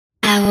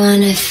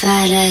wanna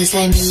fight as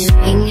I'm in the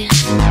ring,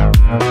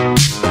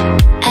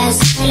 as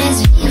well as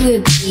we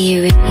would be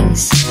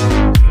earrings.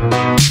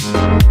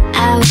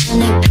 I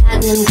wanna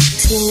platinum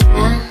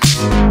now.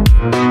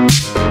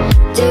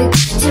 The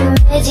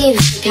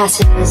medieval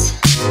castles.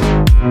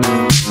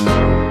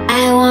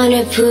 I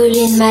wanna pool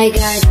in my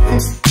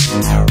garden.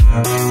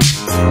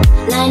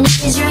 9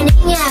 years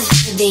running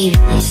after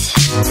babies.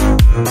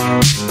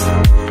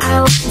 I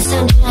want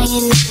sunshine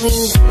in the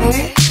winter,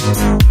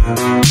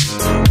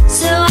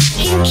 so I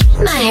can keep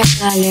my hair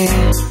color.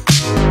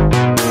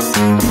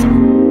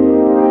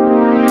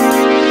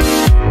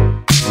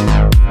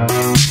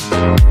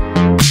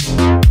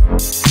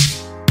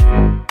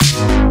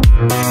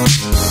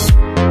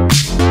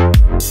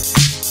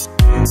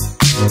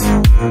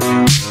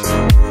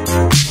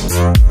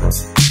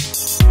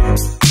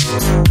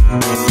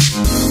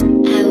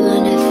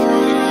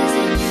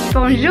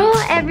 Bonjour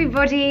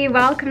everybody,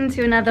 welcome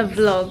to another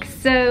vlog.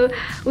 So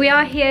we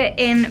are here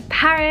in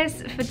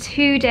Paris for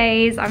 2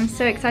 days. I'm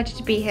so excited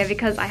to be here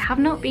because I have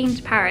not been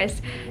to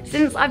Paris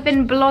since I've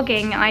been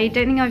blogging. I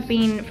don't think I've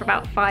been for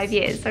about 5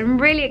 years, so I'm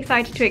really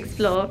excited to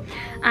explore.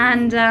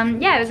 And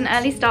yeah, it was an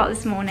early start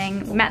this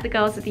morning. We met the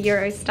girls at the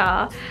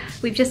Eurostar.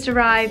 We've just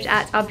arrived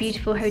at our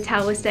beautiful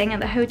hotel. We're staying at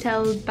the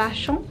Hotel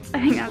Bachon, I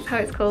think that's how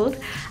it's called.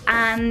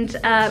 And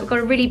we've got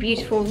a really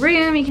beautiful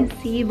room, you can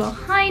see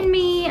behind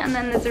me, and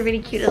then there's a really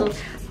cute little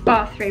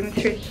bathroom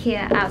through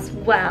here as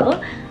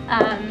well.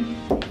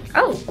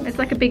 Oh, it's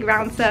like a big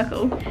round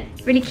circle.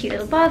 Really cute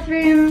little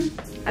bathroom.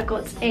 I've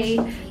got a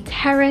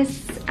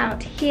terrace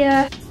out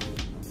here.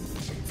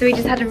 So we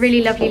just had a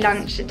really lovely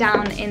lunch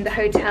down in the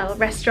hotel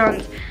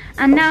restaurant.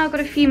 And now I've got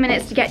a few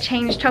minutes to get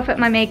changed, top up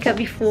my makeup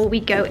before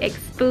we go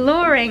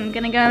exploring.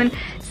 Gonna go and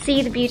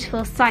see the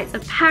beautiful sights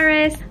of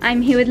Paris.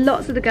 I'm here with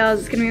lots of the girls.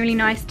 It's gonna be really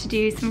nice to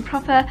do some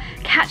proper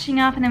catching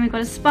up, and then we've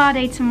got a spa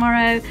day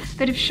tomorrow, a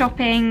bit of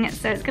shopping,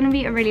 so it's gonna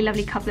be a really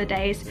lovely couple of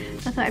days.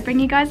 So I thought I'd bring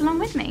you guys along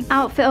with me.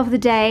 Outfit of the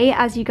day,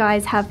 as you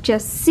guys have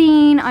just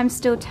seen, I'm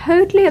still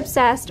totally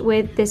obsessed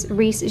with this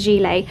Reese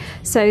gilet.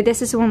 So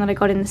this is the one that I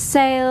got in the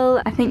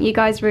sale. I think you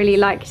guys really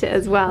liked it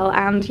as well,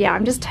 and yeah,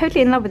 I'm just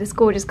totally in love with this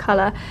gorgeous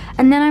color.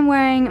 And then I'm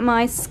wearing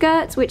my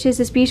skirt, which is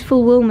this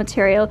beautiful wool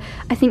material.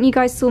 I think you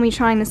guys saw me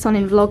trying this on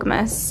in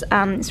Vlogmas.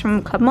 It's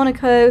from Club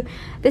Monaco.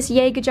 This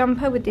Jaeger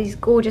jumper with these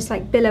gorgeous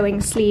like billowing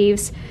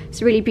sleeves.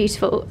 It's a really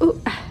beautiful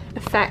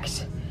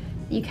effect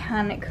you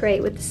can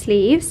create with the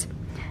sleeves.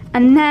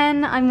 And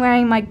then I'm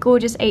wearing my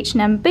gorgeous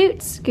H&M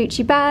boots,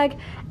 Gucci bag,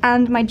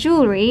 and my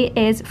jewellery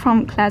is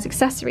from Claire's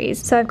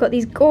Accessories. So I've got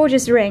these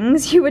gorgeous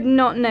rings. You would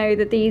not know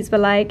that these were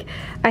like,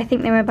 I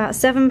think they were about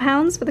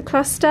 £7 for the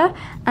cluster.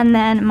 And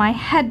then my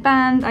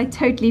headband, I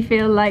totally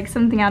feel like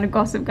something out of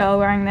Gossip Girl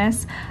wearing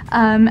this.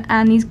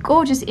 And these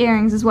gorgeous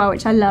earrings as well,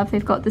 which I love.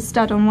 They've got the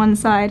stud on one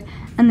side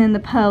and then the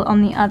pearl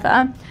on the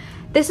other.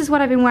 This is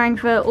what I've been wearing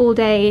for all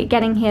day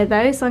getting here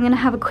though, so I'm gonna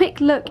have a quick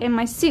look in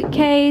my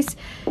suitcase.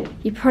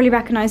 You probably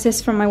recognize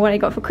this from my what I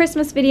got for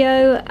Christmas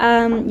video.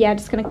 Yeah,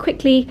 just gonna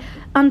quickly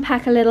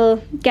unpack a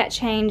little, get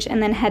changed,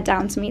 and then head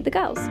down to meet the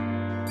girls.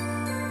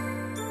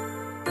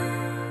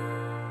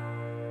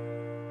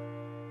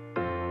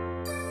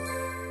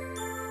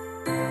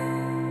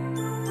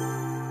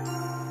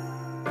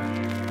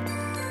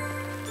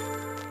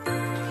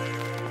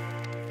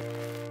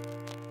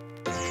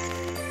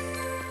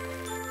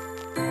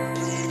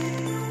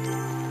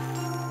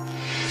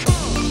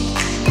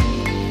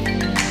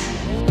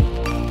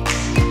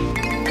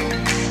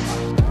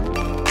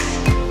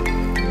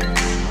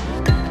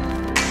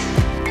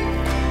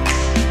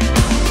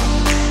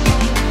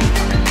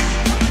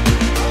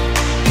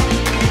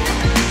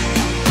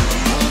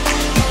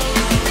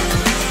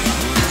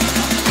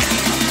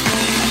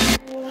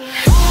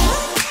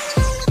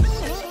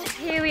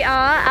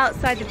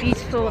 Outside the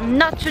beautiful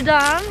Notre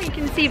Dame, you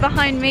can see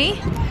behind me,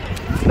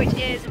 which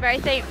is a very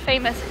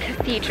famous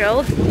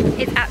cathedral.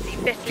 It's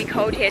absolutely bitterly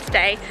cold here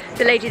today.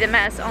 The lady that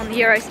met us on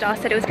the Eurostar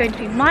said it was going to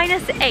be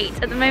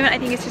 -8. At the moment I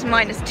think it's just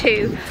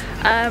 -2,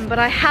 but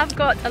I have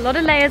got a lot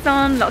of layers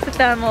on, lots of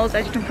thermals,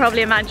 as you can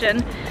probably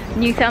imagine,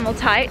 new thermal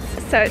tights,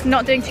 so it's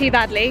not doing too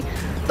badly.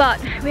 But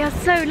we are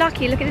so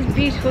lucky. Look at this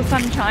beautiful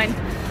sunshine.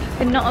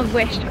 Could not have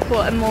wished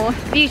for a more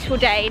beautiful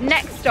day.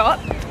 Next stop,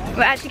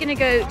 we're actually going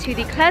to go to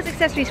the Claire's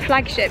Accessories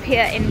flagship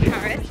here in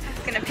Paris.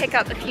 Going to pick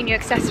up a few new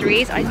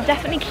accessories. I'm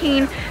definitely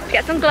keen to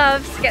get some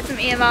gloves, get some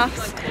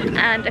earmuffs,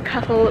 and a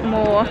couple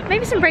more,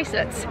 maybe some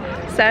bracelets.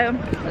 So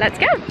let's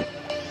go.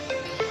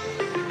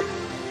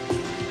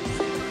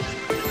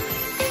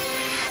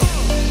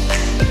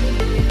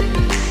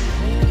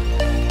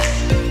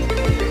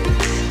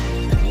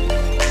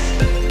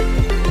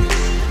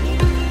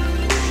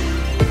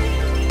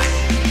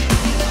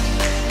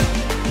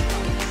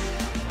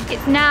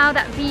 It's now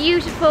that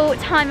beautiful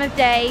time of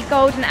day,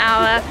 golden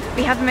hour.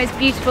 We have the most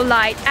beautiful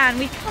light, and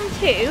we've come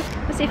to,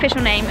 what's the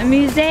official name? A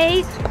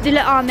Musée de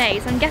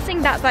l'Armée. So I'm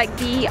guessing that's like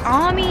the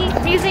army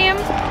museum.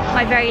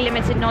 My very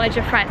limited knowledge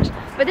of French.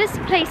 But this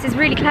place is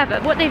really clever.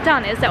 What they've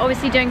done is they're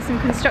obviously doing some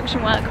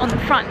construction work on the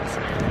front,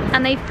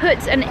 and they've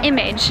put an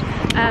image,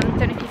 don't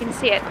know if you can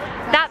see it,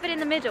 That bit in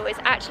the middle is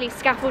actually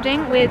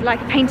scaffolding with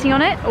like a painting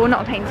on it, or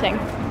not a painting.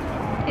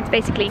 It's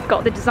basically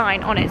got the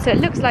design on it, so it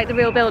looks like the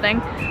real building.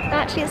 But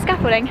actually it's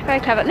scaffolding, very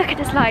clever. Look at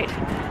this light,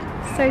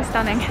 so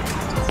stunning.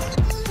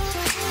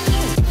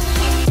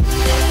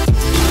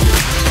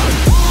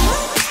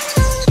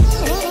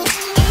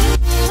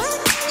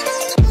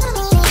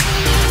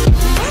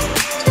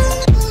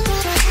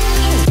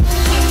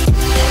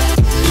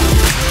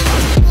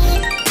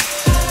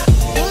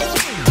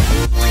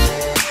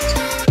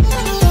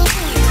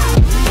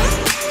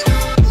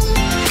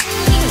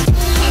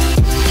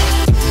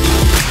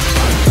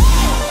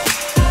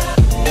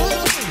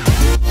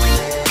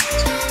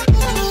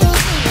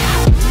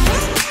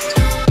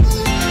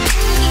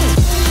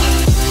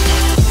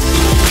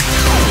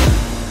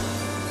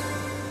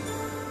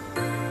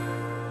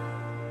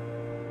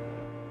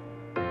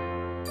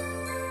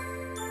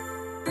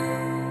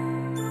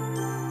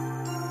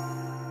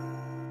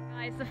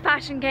 The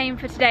fashion game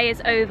for today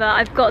is over.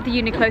 I've got the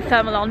Uniqlo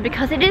thermal on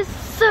because it is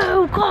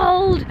so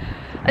cold.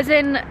 As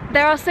in,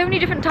 there are so many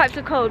different types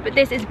of cold, but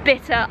this is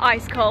bitter,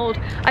 ice cold.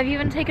 I've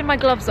even taken my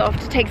gloves off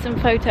to take some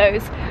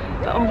photos.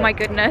 But oh my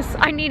goodness,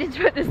 I needed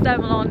to put this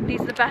thermal on.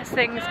 These are the best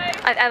things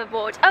I've ever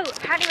bought. Oh,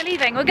 apparently we're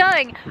leaving, we're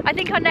going. I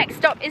think our next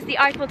stop is the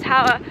Eiffel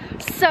Tower.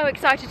 So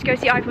excited to go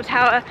to the Eiffel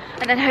Tower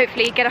and then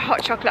hopefully get a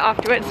hot chocolate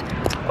afterwards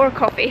or a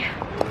coffee.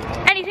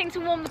 Anything to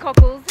warm the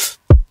cockles.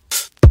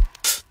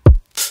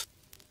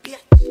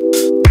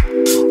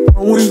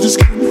 We just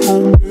came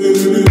home,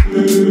 baby.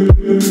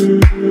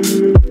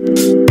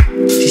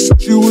 She said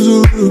she was a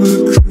little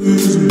bit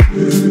crazy.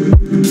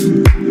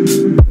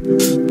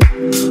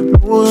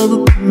 No, I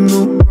haven't been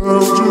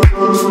around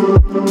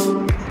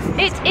you.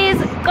 It is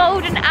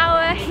golden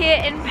hour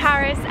here in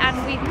Paris and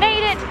we've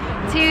made it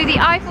to the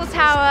Eiffel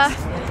Tower,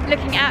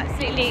 looking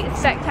absolutely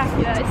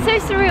spectacular. It's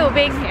so surreal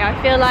being here.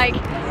 I feel like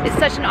it's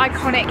such an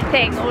iconic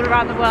thing all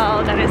around the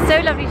world and it's so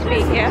lovely to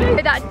be here.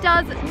 So that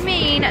does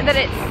mean that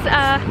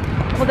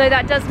although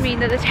that does mean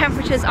that the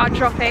temperatures are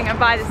dropping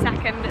by the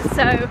second.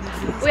 So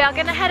we are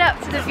going to head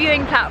up to the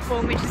viewing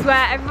platform, which is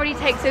where everybody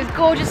takes those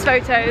gorgeous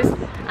photos.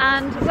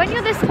 And when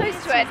you're this close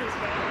to it,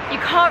 you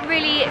can't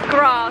really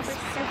grasp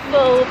the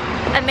full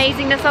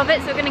amazingness of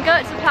it. So we're going to go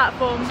up to the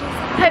platform.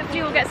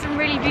 Hopefully we'll get some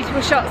really beautiful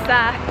shots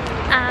there.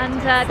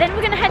 And then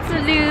we're going to head to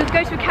the Louvre,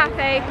 go to a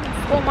cafe,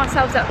 warm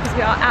ourselves up because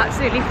we are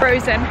absolutely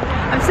frozen.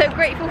 I'm so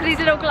grateful for these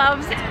little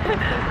gloves,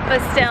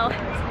 but still,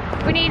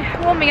 we need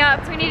warming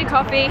up, we need a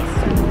coffee.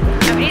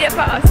 And we need it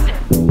fast.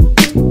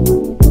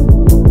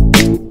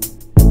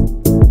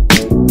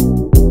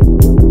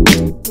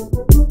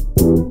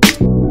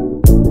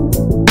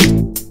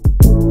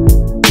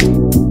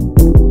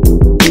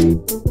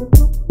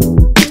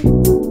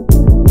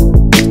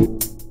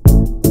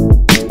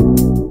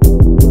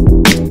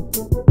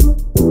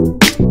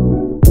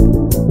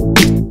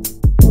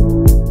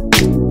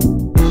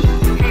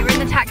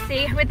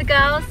 With the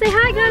girls. Say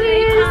hi,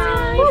 girlies!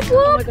 Hi. Whoop, whoop.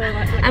 Oh my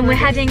God, and we're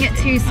heading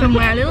to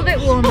somewhere a little bit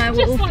warmer.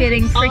 We're all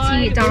feeling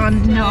pretty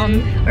darn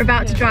numb. We're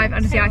about to drive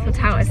under the Eiffel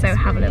Tower, so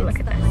have a little look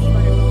at this.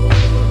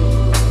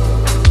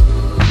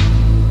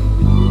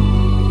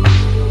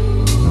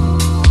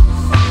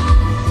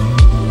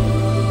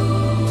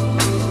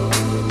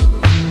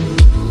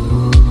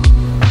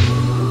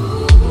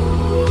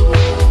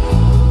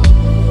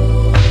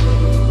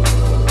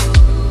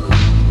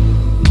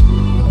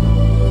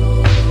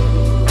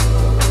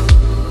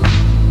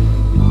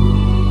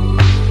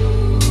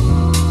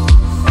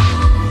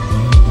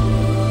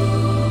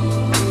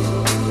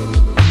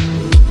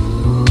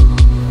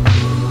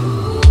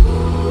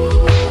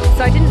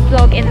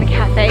 In the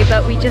cafe,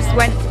 but we just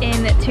went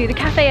in to the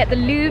cafe at the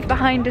Louvre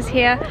behind us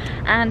here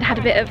and had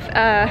a bit of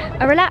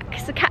a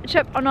relax, a catch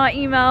up on our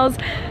emails,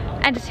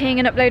 editing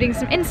and uploading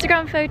some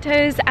Instagram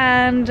photos,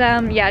 and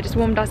yeah, just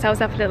warmed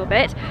ourselves up a little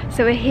bit.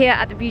 So we're here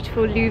at the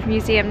beautiful Louvre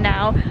Museum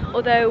now.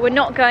 Although we're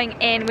not going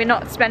in, we're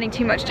not spending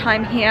too much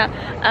time here.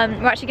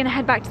 We're actually going to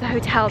head back to the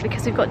hotel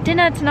because we've got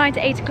dinner tonight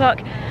at 8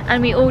 o'clock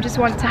and we all just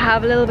want to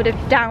have a little bit of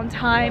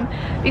downtime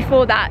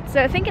before that.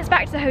 So I think it's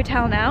back to the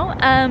hotel now.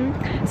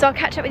 So I'll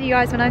catch up with you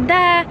guys when I'm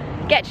there,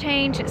 get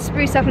changed,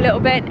 spruce up a little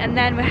bit, and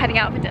then we're heading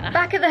out for dinner.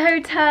 Back at the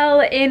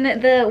hotel in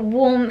the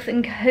warmth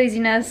and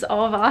coziness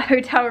of our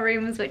hotel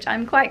rooms, which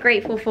I'm quite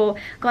grateful for.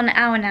 Got an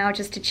hour now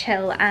just to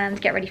chill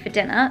and get ready for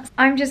dinner.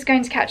 I'm just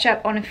going to catch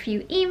up on a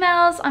few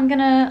emails. I'm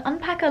gonna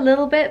unpack a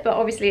little bit, but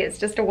obviously it's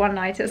just a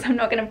one-nighter, so I'm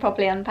not gonna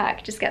properly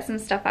unpack, just get some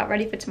stuff out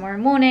ready for tomorrow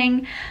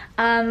morning.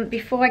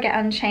 Before I get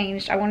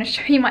unchanged, I want to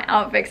show you my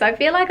outfit because I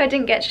feel like I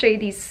didn't get to show you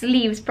these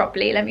sleeves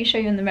properly. Let me show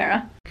you in the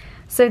mirror.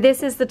 So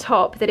this is the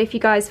top that, if you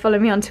guys follow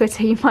me on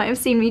Twitter, you might have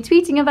seen me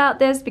tweeting about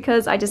this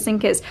because I just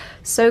think it's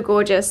so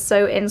gorgeous,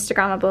 so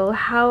Instagrammable.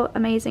 How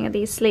amazing are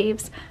these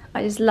sleeves?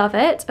 I just love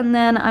it. And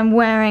then I'm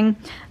wearing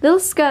a little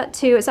skirt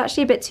too. It's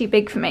actually a bit too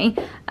big for me,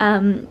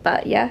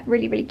 but yeah,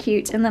 really, really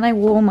cute. And then I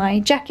wore my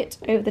jacket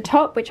over the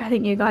top, which I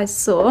think you guys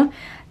saw.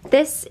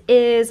 This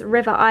is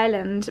River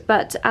Island,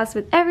 but as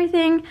with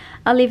everything,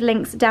 I'll leave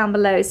links down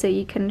below so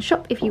you can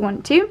shop if you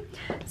want to.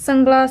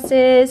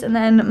 Sunglasses, and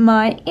then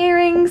my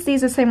earrings.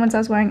 These are the same ones I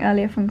was wearing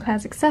earlier from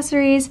Claire's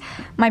Accessories.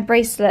 My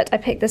bracelet, I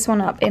picked this one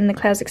up in the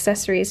Claire's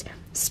Accessories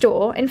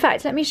store. In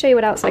fact, let me show you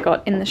what else I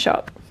got in the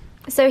shop.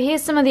 So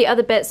here's some of the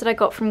other bits that I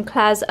got from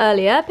Claire's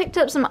earlier. I picked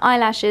up some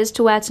eyelashes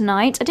to wear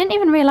tonight. I didn't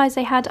even realise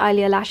they had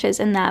eyelashes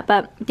in there,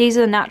 but these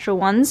are the natural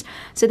ones,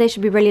 so they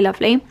should be really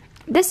lovely.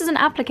 This is an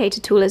applicator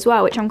tool as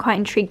well, which I'm quite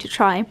intrigued to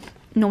try.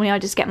 Normally I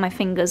just get my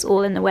fingers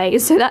all in the way,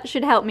 so that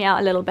should help me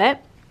out a little bit.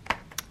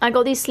 I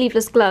got these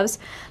sleeveless gloves.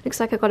 Looks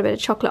like I got a bit of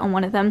chocolate on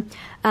one of them.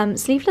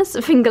 Sleeveless,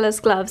 fingerless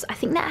gloves. I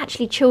think they're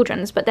actually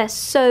children's, but they're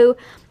so,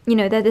 you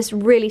know, they're this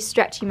really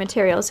stretchy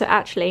material. So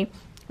actually,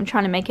 I'm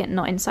trying to make it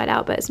not inside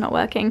out, but it's not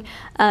working.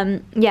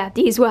 Yeah,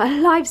 these were a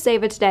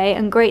lifesaver today,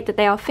 and great that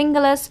they are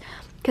fingerless,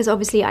 because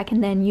obviously I can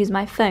then use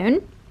my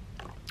phone.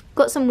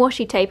 Got some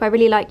washi tape. I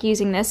really like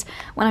using this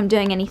when I'm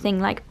doing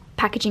anything like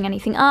packaging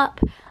anything up,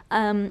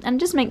 and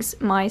just makes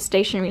my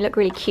stationery look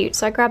really cute,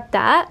 so I grabbed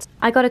that.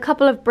 I got a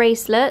couple of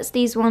bracelets.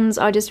 These ones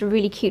are just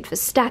really cute for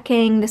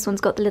stacking. This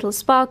one's got the little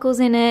sparkles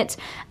in it,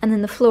 and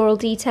then the floral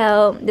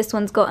detail. This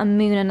one's got a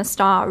moon and a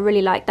star. I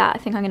really like that. I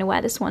think I'm going to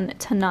wear this one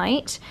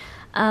tonight.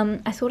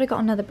 I thought I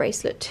got another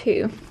bracelet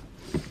too.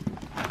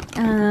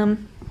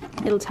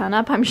 It'll turn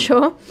up, I'm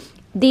sure.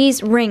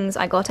 These rings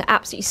I got are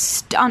absolutely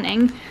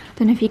stunning.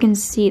 Don't know if you can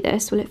see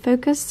this. Will it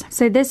focus?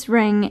 So this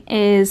ring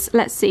is,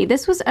 let's see,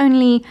 this was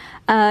only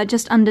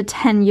just under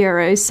 10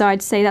 euros, so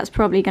I'd say that's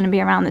probably going to be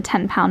around the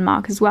 £10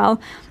 mark as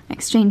well.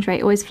 Exchange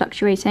rate always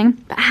fluctuating.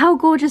 But how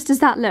gorgeous does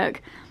that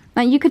look?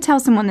 Like, you could tell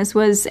someone this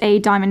was a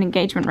diamond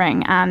engagement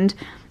ring and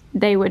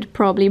they would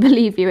probably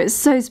believe you. It's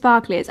so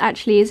sparkly. It's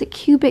actually, is it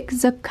cubic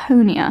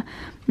zirconia?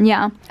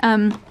 Yeah.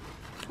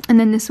 And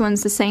then this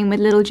one's the same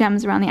with little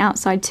gems around the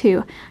outside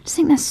too. I just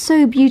think they're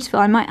so beautiful.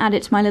 I might add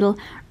it to my little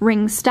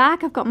ring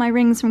stack. I've got my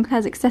rings from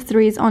Claire's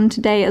Accessories on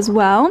today as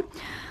well.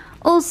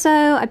 Also,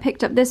 I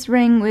picked up this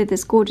ring with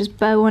this gorgeous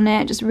bow on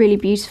it. Just really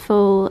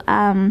beautiful,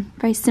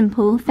 very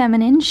simple,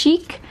 feminine,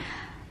 chic.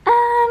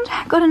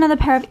 And got another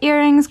pair of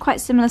earrings,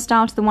 quite similar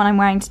style to the one I'm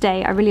wearing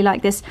today. I really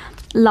like this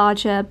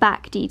larger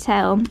back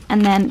detail.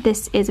 And then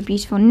this is a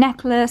beautiful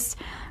necklace.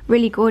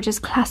 Really gorgeous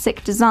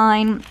classic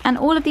design, and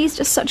all of these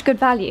just such good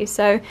value,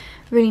 so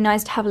really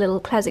nice to have a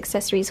little Claire's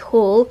Accessories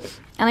haul.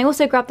 And I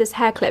also grabbed this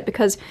hair clip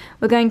because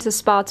we're going to the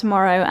spa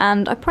tomorrow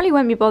and I probably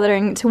won't be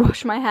bothering to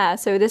wash my hair,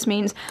 so this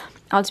means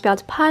I'll just be able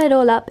to pile it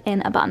all up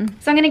in a bun.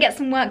 So I'm going to get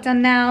some work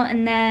done now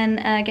and then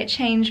get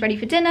changed, ready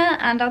for dinner,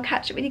 and I'll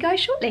catch up with you guys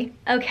shortly.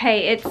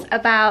 Okay, it's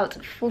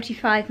about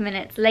 45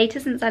 minutes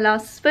later since I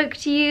last spoke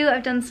to you.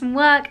 I've done some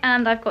work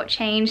and I've got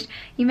changed.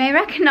 You may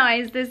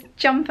recognize this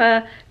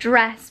jumper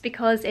dress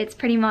because it's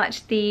pretty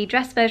much the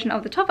dress version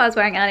of the top I was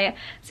wearing earlier.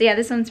 So yeah,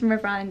 this one's from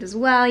River Island as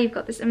well. You've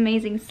got this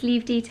amazing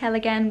sleeve detail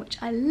again, which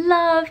I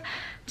love.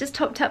 Just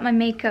topped up my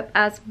makeup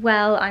as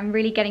well. I'm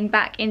really getting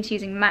back into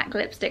using MAC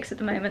lipsticks at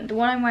the moment. The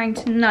one I'm wearing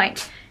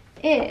tonight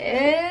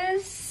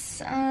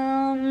is,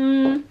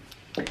 where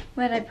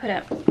did I put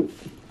it?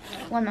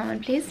 One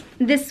moment, please.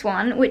 This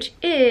one, which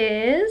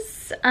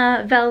is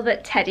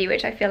Velvet Teddy,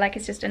 which I feel like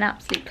is just an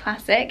absolute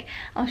classic.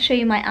 I'll show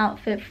you my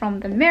outfit from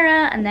the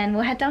mirror and then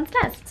we'll head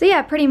downstairs. So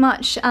yeah, pretty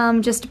much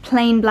just a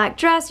plain black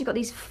dress. You've got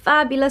these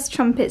fabulous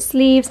trumpet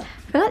sleeves.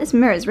 I feel like this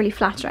mirror is really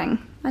flattering.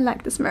 I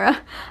like this mirror.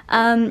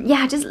 Yeah,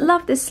 I just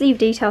love this sleeve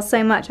detail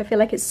so much. I feel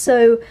like it's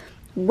so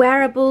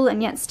wearable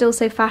and yet still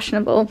so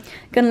fashionable.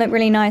 Gonna look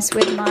really nice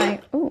with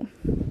my, oh,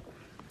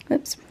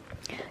 oops.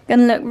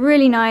 Gonna look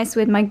really nice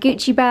with my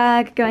Gucci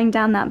bag, going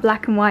down that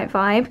black and white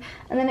vibe.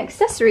 And then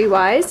accessory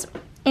wise,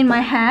 in my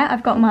hair,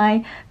 I've got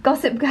my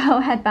Gossip Girl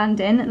headband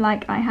in,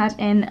 like I had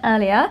in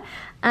earlier.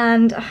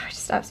 And I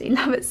just absolutely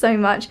love it so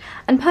much.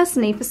 And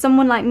personally, for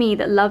someone like me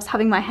that loves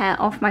having my hair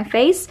off my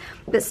face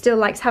but still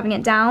likes having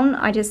it down,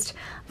 I just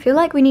feel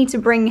like we need to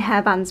bring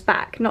hairbands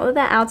back. Not that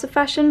they're out of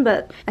fashion,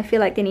 but I feel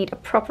like they need a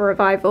proper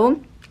revival.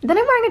 Then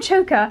I'm wearing a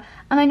choker,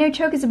 and I know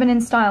chokers have been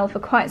in style for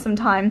quite some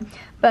time,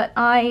 but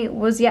I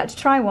was yet to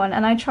try one,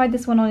 and I tried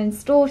this one on in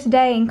store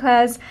today in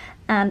Claire's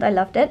and I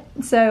loved it.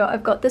 So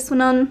I've got this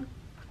one on.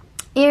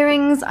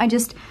 Earrings, I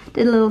just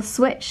did a little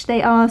switch.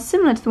 They are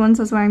similar to the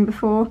ones I was wearing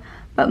before,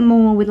 but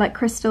more with like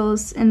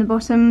crystals in the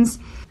bottoms.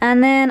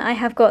 And then I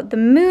have got the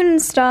moon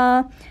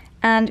star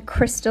and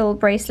crystal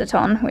bracelet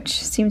on,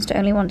 which seems to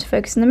only want to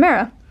focus in the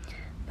mirror.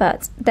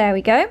 But there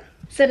we go.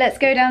 So let's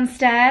go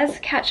downstairs,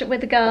 catch up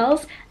with the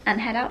girls, and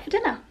head out for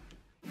dinner.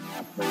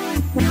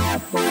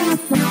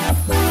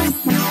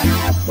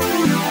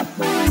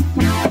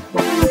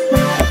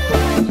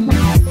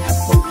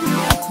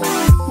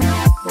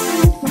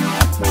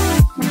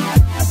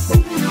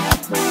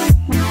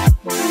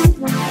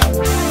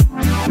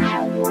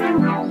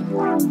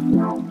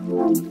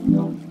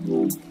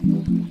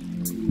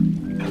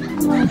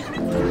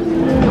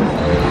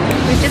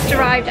 We've just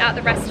arrived at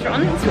the restaurant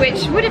restaurant,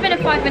 which would have been a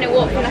 5-minute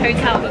walk from the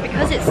hotel, but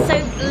because it's so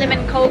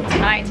blimmin' cold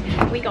tonight,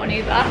 we got an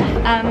Uber.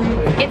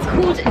 It's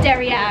called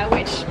Derriere,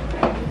 which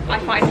I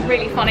find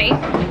really funny,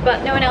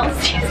 but no one else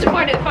seems to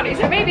find it funny,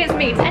 so maybe it's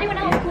me. Does anyone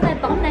else call their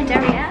bum their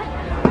Derriere?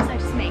 Or is that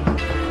just me?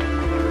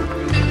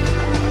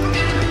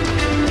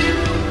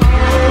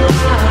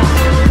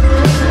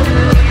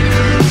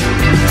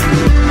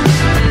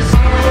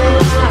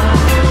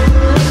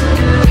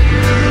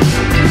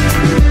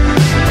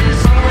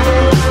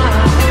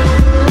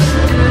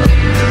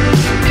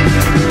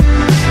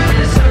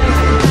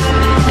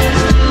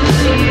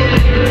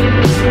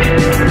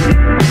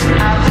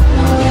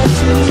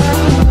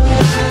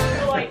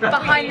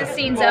 Behind the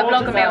scenes at a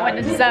vlogger meal when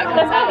the dessert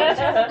comes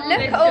out. Look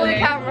at all the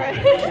cameras.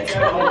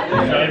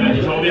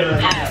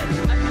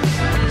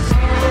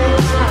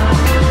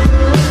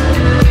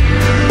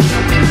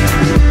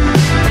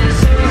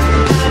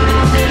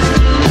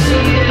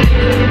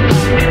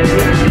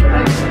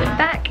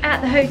 Back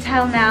at the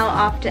hotel now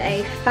after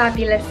a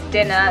fabulous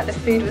dinner. The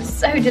food was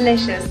so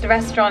delicious. The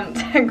restaurant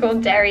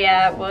called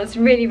Derriere was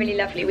really, really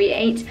lovely. We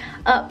ate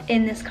up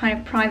in this kind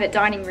of private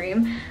dining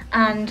room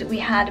and we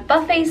had a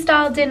buffet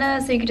style dinner,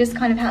 so you could just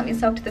kind of help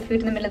yourself to the food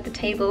in the middle of the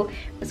table.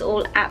 It was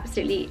all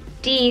absolutely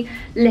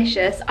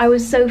delicious. I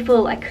was so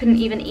full I couldn't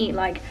even eat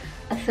like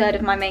a third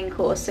of my main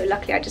course, so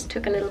luckily I just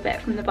took a little bit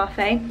from the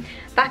buffet.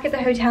 Back at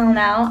the hotel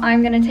now,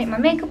 I'm gonna take my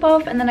makeup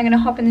off and then I'm gonna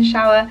hop in the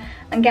shower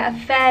and get a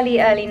fairly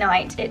early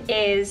night. It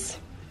is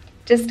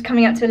just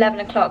coming up to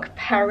 11 o'clock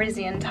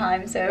Parisian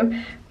time, so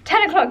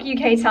 10 o'clock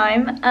UK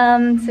time.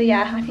 So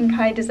yeah, I think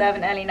I deserve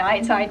an early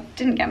night. I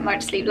didn't get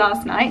much sleep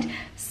last night.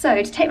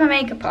 So to take my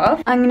makeup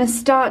off, I'm gonna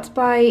start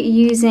by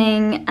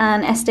using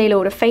an Estee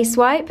Lauder face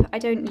wipe. I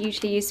don't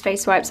usually use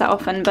face wipes that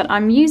often, but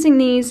I'm using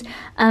these,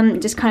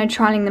 just kind of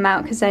trialing them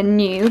out because they're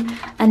new.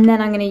 And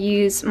then I'm gonna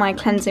use my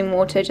cleansing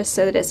water just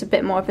so that it's a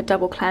bit more of a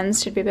double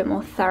cleanse, should be a bit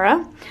more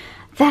thorough.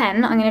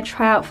 Then I'm going to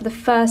try out for the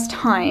first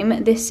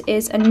time, this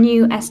is a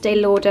new Estee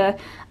Lauder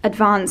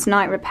Advanced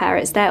Night Repair.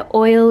 It's their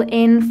Oil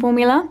In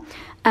formula.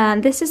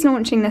 And this is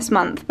launching this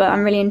month, but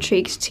I'm really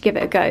intrigued to give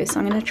it a go. So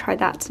I'm going to try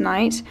that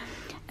tonight.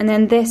 And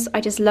then this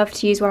I just love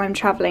to use while I'm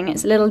traveling.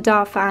 It's a little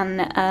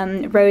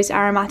Darphan Rose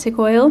Aromatic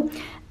Oil.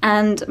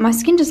 And my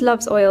skin just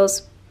loves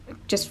oils,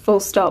 just full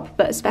stop.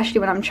 But especially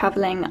when I'm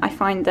traveling, I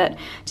find that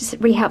just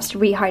really helps to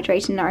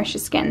rehydrate and nourish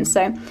your skin.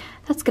 So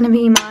that's going to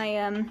be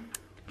my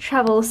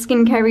travel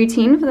skincare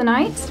routine for the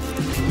night.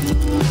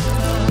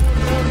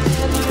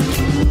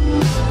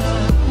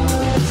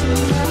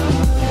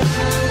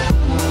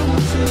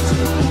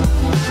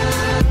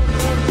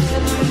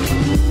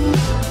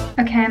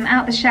 Okay, I'm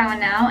out the shower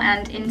now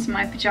and into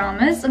my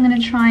pajamas. I'm going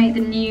to try the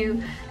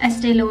new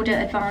Estee Lauder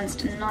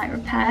Advanced Night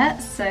Repair,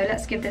 so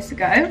let's give this a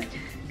go.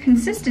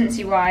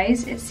 Consistency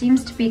wise, it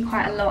seems to be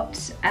quite a lot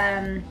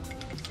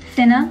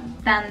thinner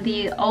than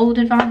the old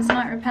Advanced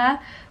Night Repair,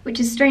 which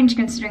is strange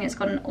considering it's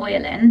got an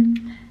oil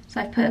in.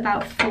 So I've put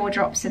about 4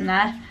 drops in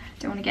there.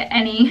 Don't want to get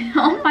any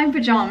on my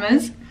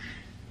pajamas.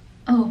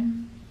 Oh,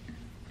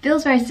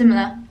 feels very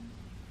similar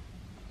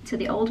to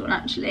the old one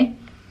actually.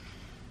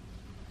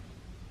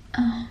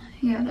 Oh,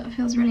 yeah, that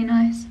feels really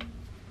nice.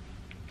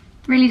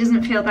 Really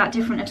doesn't feel that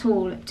different at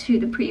all to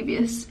the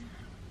previous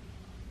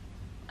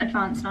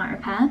Advanced Night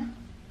Repair.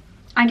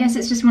 I guess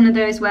it's just one of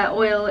those where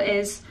oil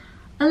is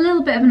a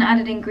little bit of an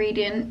added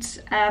ingredient.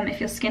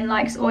 If your skin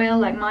likes oil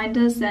like mine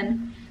does,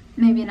 then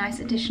maybe a nice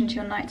addition to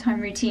your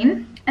nighttime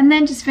routine. And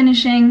then just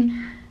finishing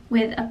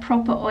with a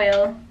proper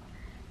oil,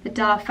 the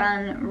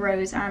Darphan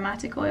Rose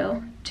Aromatic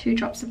Oil, 2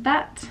 drops of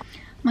that.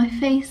 My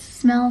face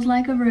smells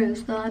like a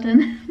rose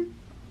garden.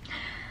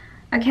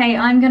 Okay,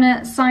 I'm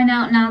gonna sign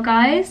out now,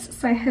 guys.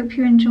 So I hope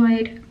you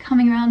enjoyed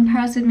coming around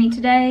Paris with me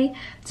today.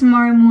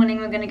 Tomorrow morning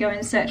we're gonna go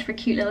and search for a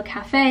cute little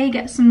cafe,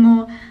 get some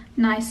more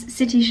nice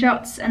city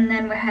shots, and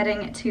then we're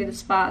heading to the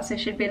spa, so it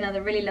should be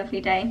another really lovely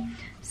day.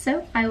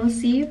 So I will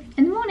see you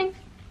in the morning.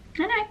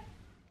 Night night.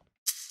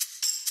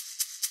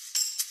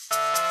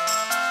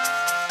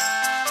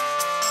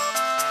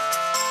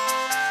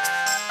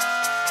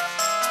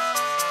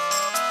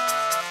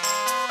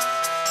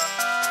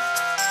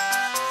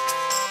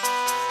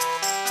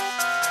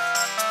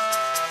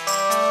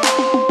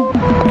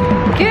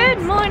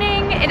 Good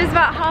morning. It is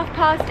about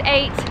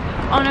 8:30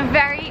 on a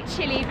very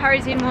chilly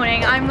Parisian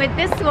morning. I'm with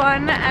this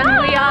one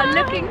and we are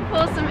looking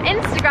for some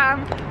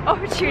Instagram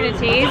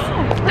opportunities.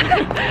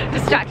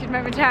 Distracted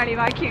momentarily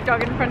by a cute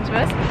dog in front of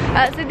us.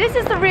 So this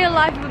is the real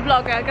life of a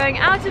blogger, going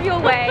out of your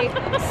way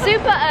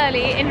super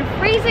early in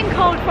freezing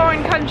cold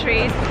foreign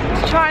countries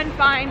to try and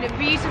find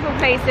beautiful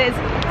places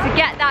to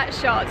get that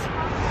shot.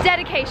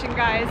 Dedication,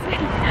 guys.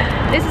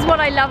 This is what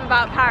I love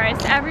about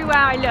Paris. Everywhere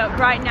I look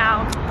right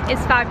now is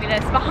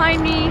fabulous.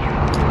 Behind me,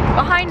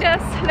 behind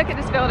us, look at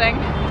this building.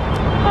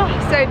 Oh,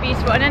 so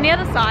beautiful. And on the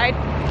other side,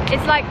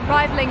 it's like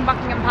rivaling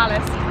Buckingham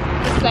Palace,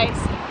 this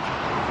place.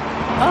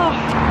 Oh,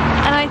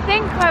 and I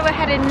think where we're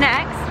headed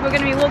next, we're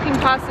going to be walking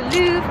past the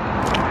Louvre,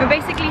 We're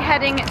basically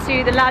heading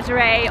to the Lauder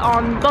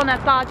on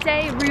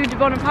Bonaparte, Rue de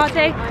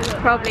Bonaparte.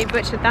 Probably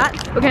butchered that.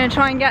 We're going to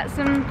try and get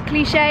some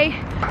cliche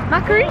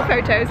macaroon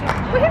photos.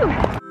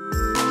 Woohoo!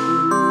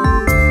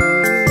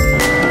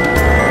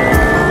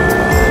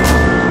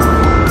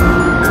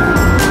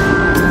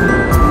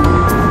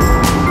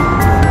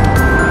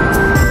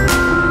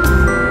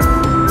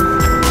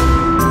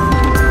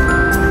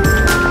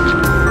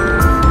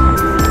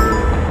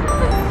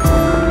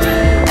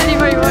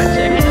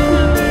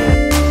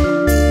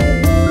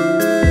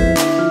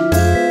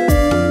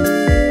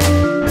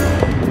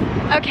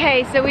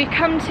 Okay, so we've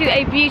come to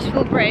a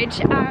beautiful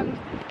bridge, and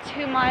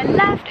to my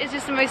left is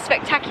just the most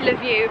spectacular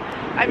view.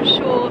 I'm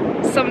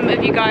sure some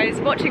of you guys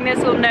watching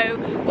this will know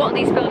what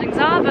these buildings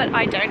are, but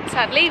I don't,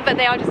 sadly, but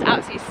they are just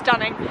absolutely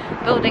stunning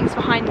buildings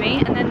behind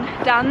me. And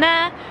then down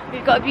there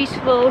we've got a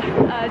beautiful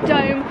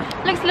dome.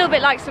 Looks a little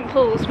bit like St.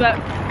 Paul's, but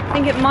I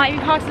think it might be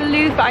part of the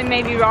Louvre, but I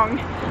may be wrong.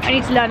 I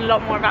need to learn a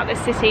lot more about this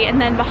city. And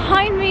then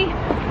behind me,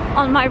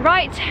 on my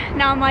right,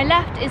 now on my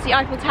left, is the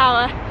Eiffel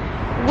Tower,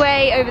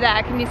 way over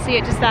there. Can you see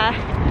it just there?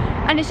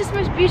 And it's just the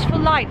most beautiful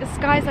light. The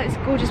sky's like this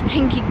gorgeous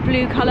pinky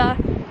blue colour.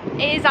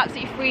 It is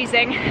absolutely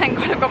freezing. Thank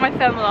God I've got my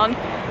thermal on.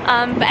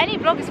 But any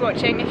vloggers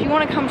watching, if you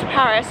want to come to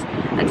Paris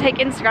and take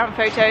Instagram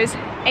photos,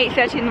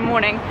 8:30 in the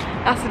morning,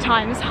 that's the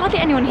time. There's hardly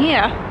anyone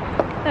here.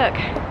 Look,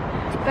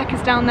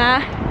 Becca's down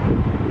there.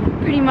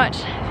 Pretty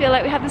much feel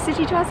like we have the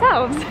city to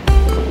ourselves.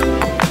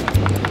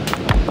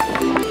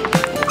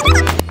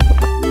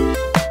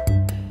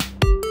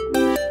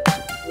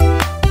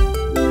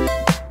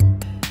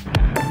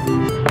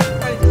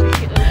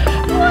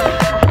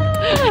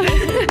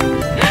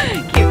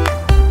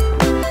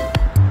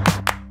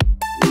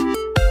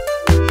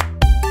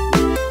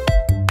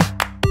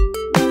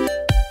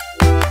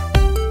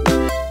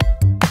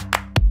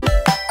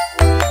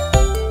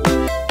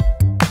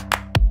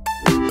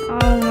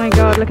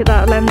 Look at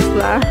that lens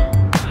flare.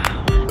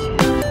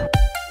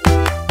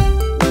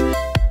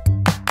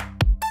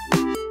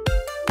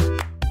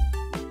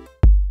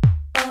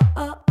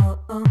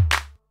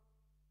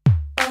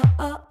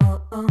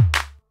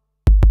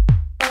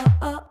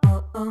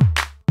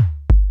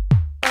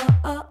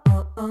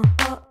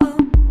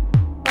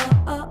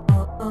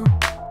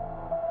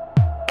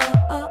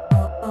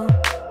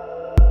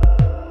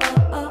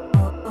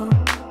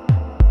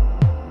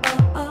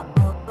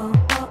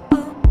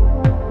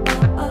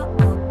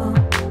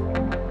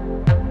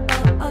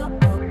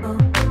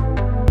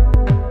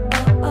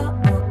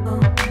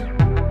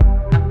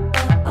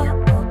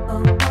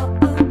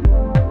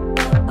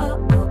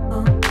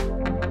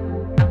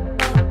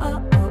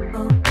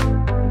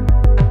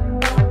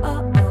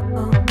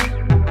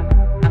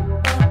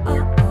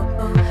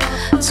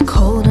 It's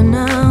colder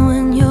now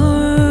when you're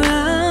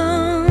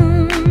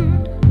around.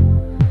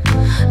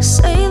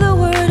 Say the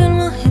word and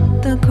we'll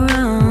hit the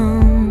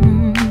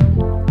ground.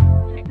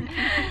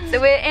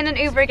 So we're in an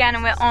Uber again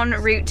and we're en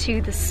route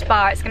to the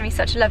spa. It's going to be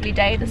such a lovely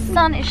day. The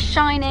sun is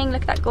shining.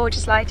 Look at that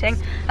gorgeous lighting.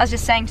 I was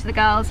just saying to the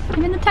girls,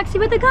 I'm in the taxi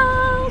with the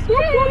girls.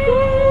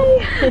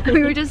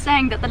 We were just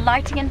saying that the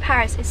lighting in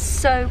Paris is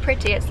so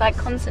pretty. It's like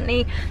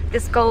constantly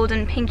this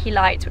golden pinky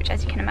light, which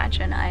as you can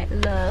imagine I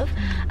love.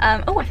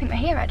 Oh, I think we're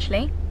here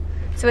actually.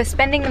 So we're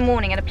spending the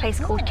morning at a place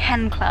called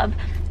Ken Club,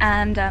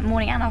 and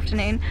morning and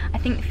afternoon. I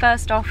think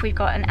first off we've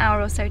got an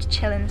hour or so to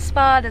chill in the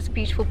spa. There's a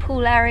beautiful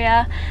pool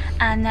area,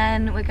 and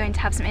then we're going to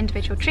have some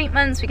individual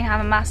treatments. We can have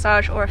a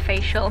massage or a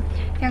facial.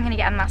 I think I'm going to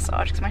get a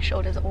massage because my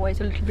shoulders are always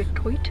a little bit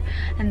tight.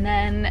 And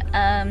then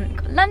we've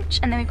got lunch,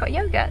 and then we've got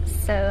yoga.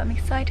 So I'm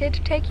excited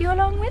to take you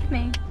along with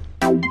me.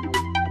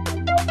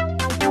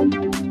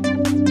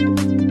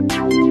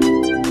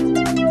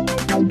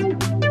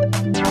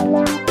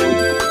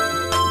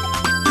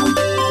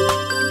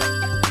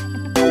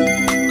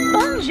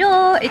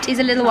 It is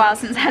a little while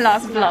since I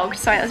last vlogged,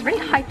 sorry that was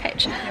really high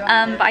pitch,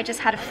 but I just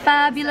had a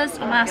fabulous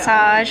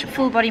massage,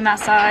 full body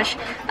massage,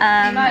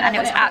 and it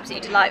was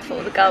absolutely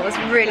delightful. The girl was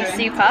really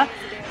super.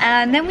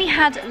 And then we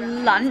had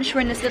lunch.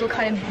 We're in this little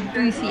kind of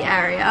boothy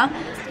area,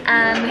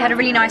 and we had a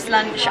really nice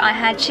lunch. I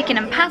had chicken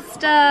and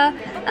pasta,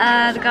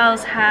 the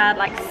girls had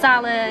like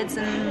salads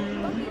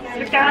and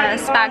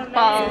spag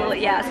bowl.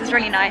 Yeah, so it was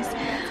really nice.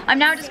 I'm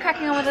now just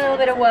cracking on with a little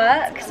bit of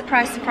work,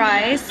 surprise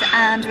surprise,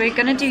 and we're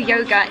gonna do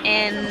yoga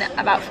in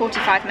about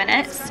 45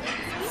 minutes.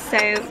 So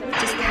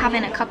just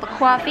having a cup of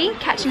coffee,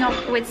 catching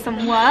up with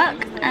some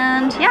work,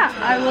 and yeah,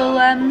 I will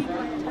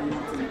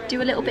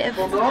do a little bit of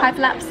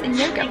hyperlapse in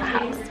yoga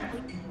perhaps.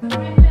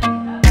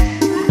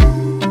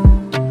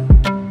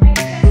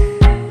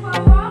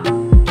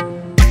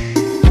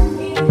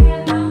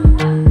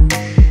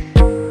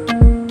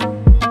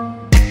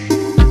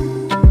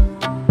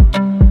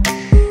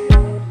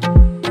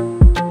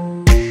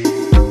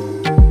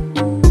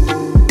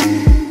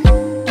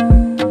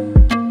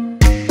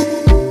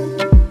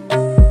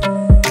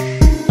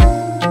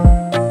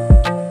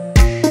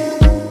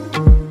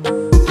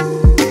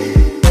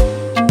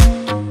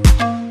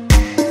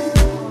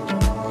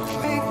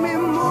 Make me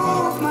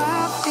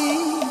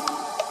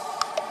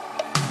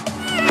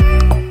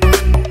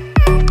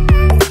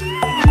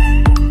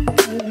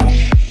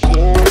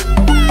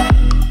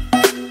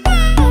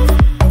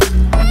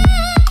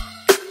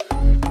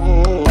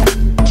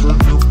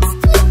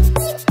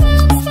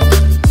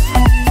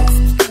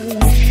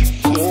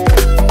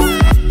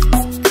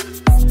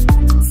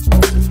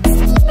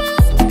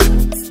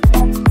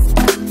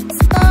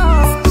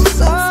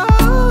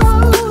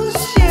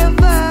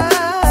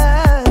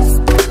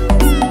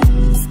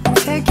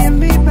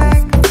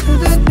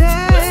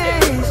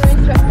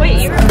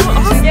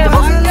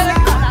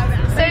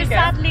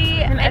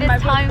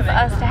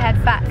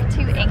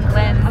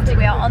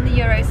on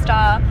the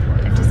Eurostar.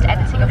 I'm just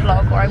editing a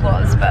vlog, or I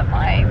was, but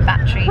my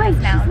battery has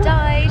now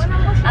died.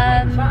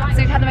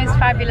 So we've had the most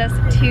fabulous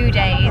 2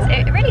 days.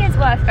 It really is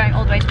worth going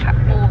all the way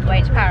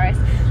to Paris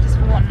just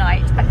for one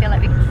night. I feel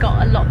like we've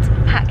got a lot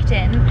packed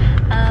in.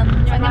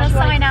 I'm going to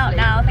sign out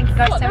now. Thank you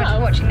guys so much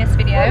for watching this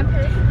video.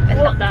 A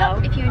thumbs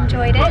up if you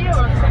enjoyed it,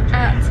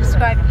 and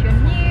subscribe if you're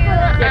new.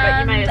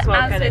 And as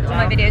with all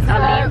my videos,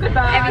 I'll leave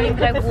everything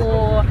that I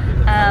wore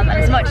and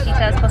as much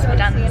detail as possible